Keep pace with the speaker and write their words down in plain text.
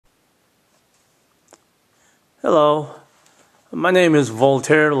Hello, my name is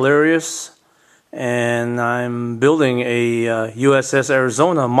Voltaire Lerias, and I'm building a USS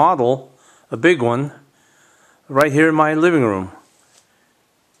Arizona model, a big one, right here in my living room.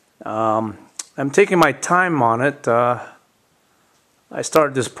 I'm taking my time on it. I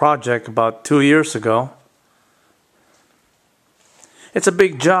started this project about 2 years ago. It's a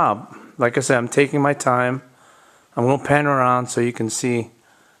big job. Like I said, I'm taking my time. I'm going to pan around so you can see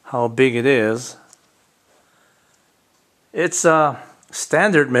how big it is. It's a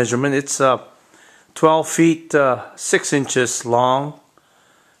standard measurement. It's 12 feet 6 inches long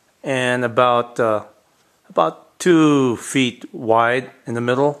and about 2 feet wide in the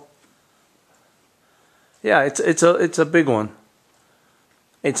middle. Yeah, it's a big one.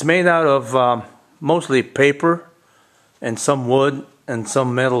 It's made out of mostly paper and some wood and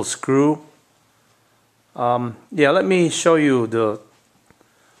some metal screw. Yeah, let me show you the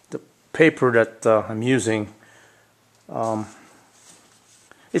paper that I'm using.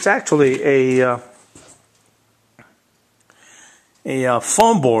 It's actually a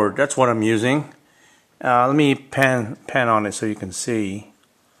foam board. That's what I'm using. Let me pan on it so you can see.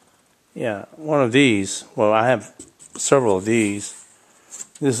 Yeah, one of these. Well, I have several of these.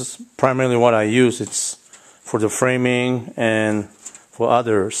 This is primarily what I use. It's for the framing and for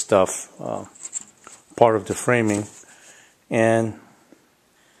other stuff, part of the framing. And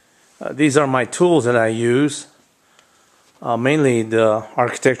these are my tools that I use. Mainly the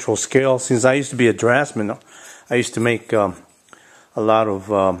architectural scale. Since I used to be a draftsman, I used to make a lot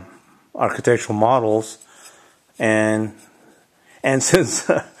of architectural models, and since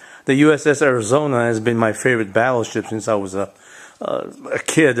the USS Arizona has been my favorite battleship since I was a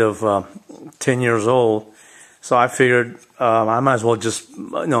kid of 10 years old, so I figured I might as well just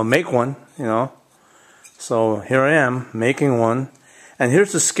make one, So here I am making one, and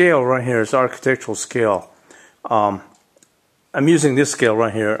here's the scale right here. It's architectural scale. I'm using this scale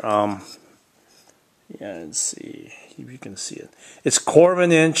right here. Yeah, let's see if you can see it. It's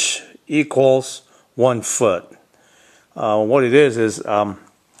 1/4 inch equals 1 foot. What it is I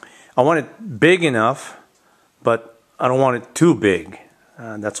want it big enough, but I don't want it too big.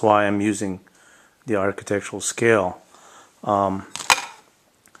 That's why I'm using the architectural scale.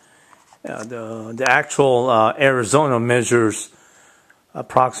 The actual Arizona measures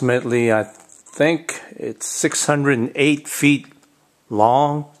approximately, I think it's 608 feet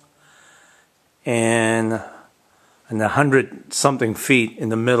long and 100 something feet in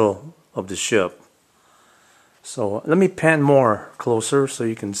the middle of the ship. So let me pan more closer so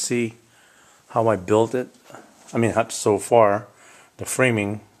you can see how I built it. I mean, up so far, the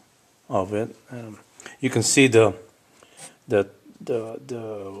framing of it. You can see the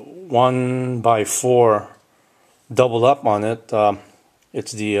 1x4 doubled up on it.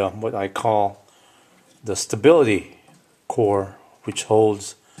 It's the what I call the stability core, which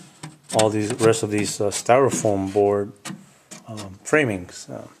holds all these rest of these styrofoam board framings.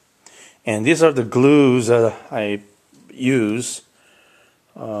 And these are the glues that I use.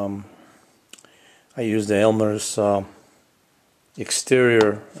 I use the Elmer's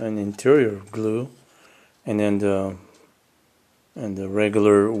exterior and interior glue, and then the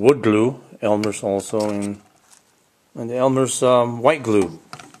regular wood glue, Elmer's also, and the Elmer's white glue,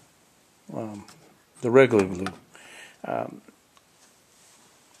 the regular glue.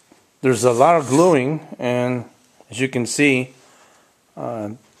 There's a lot of gluing, and as you can see,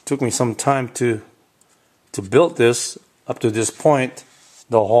 it took me some time to build this up to this point,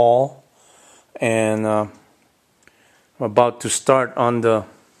 the hull, and I'm about to start on the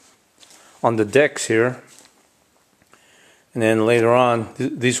decks here, and then later on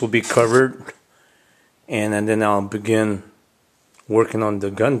these will be covered, and then I'll begin working on the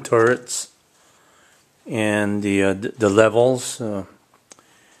gun turrets and the levels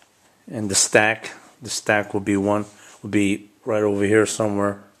and the stack. The stack will be right over here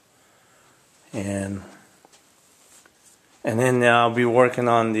somewhere, and then I'll be working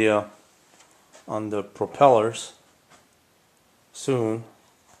on the propellers soon,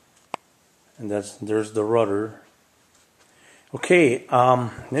 and there's the rudder. Okay,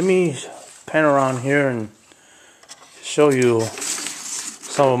 let me pan around here and show you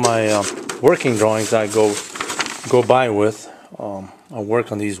some of my working drawings I go by with. I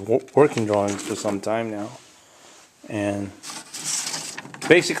work on these working drawings for some time now, and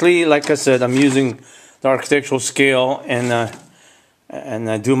basically, like I said, I'm using the architectural scale, and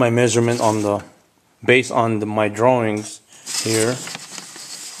I do my measurement based on my drawings here.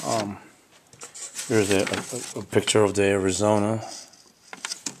 Here's a picture of the Arizona,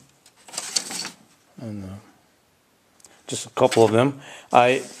 and just a couple of them.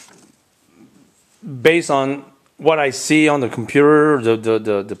 Based on what I see on the computer,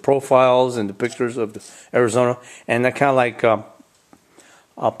 the profiles and the pictures of the Arizona, and I kind of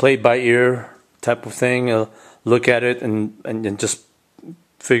like play by ear type of thing. Look at it and just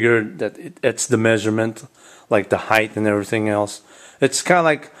figure that it's the measurement, like the height and everything else. It's kind of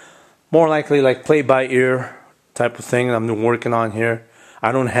like more likely like play by ear type of thing I'm working on here.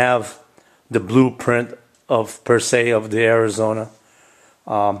 I don't have the blueprint of per se of the Arizona.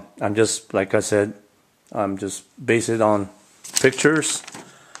 I'm just, like I said, I'm just base it on pictures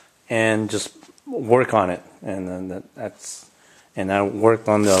and just work on it, and then and I worked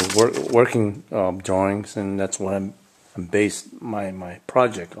on the working drawings, and that's what I'm based my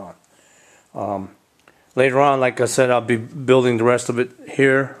project on. Later on, like I said, I'll be building the rest of it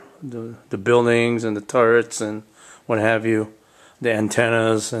here, the buildings and the turrets and what have you, the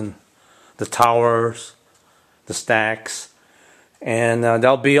antennas and the towers, the stacks, and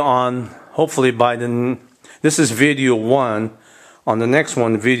that'll be on hopefully by this is video 1. On the next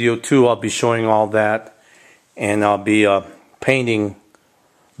one, video 2, I'll be showing all that, and I'll be painting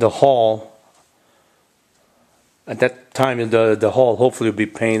the hull. At that time, the hull hopefully will be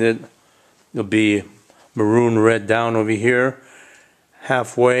painted. It'll be maroon red down over here,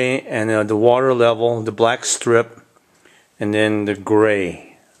 halfway, and the water level, the black strip, and then the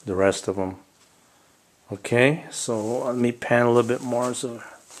gray, the rest of them. Okay, so let me pan a little bit more. So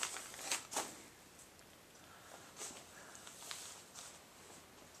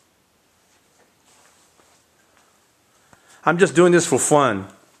I'm just doing this for fun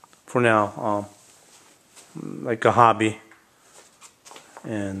for now, like a hobby.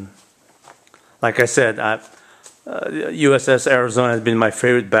 And like I said, USS Arizona has been my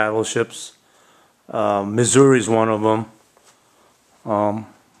favorite battleships. Missouri is one of them.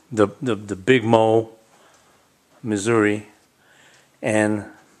 The Big Mo, Missouri, and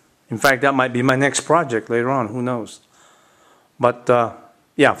in fact that might be my next project later on. Who knows? But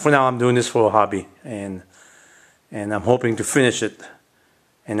yeah, for now I'm doing this for a hobby, and I'm hoping to finish it.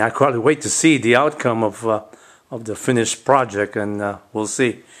 And I can't wait to see the outcome of the finished project, and we'll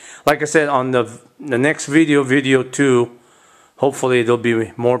see. Like I said, on the next video, video 2, hopefully there'll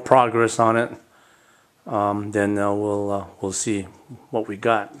be more progress on it. Then we'll see what we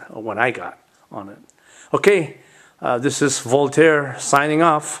got, or what I got on it. Okay, this is Voltaire signing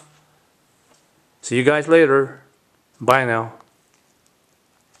off. See you guys later. Bye now.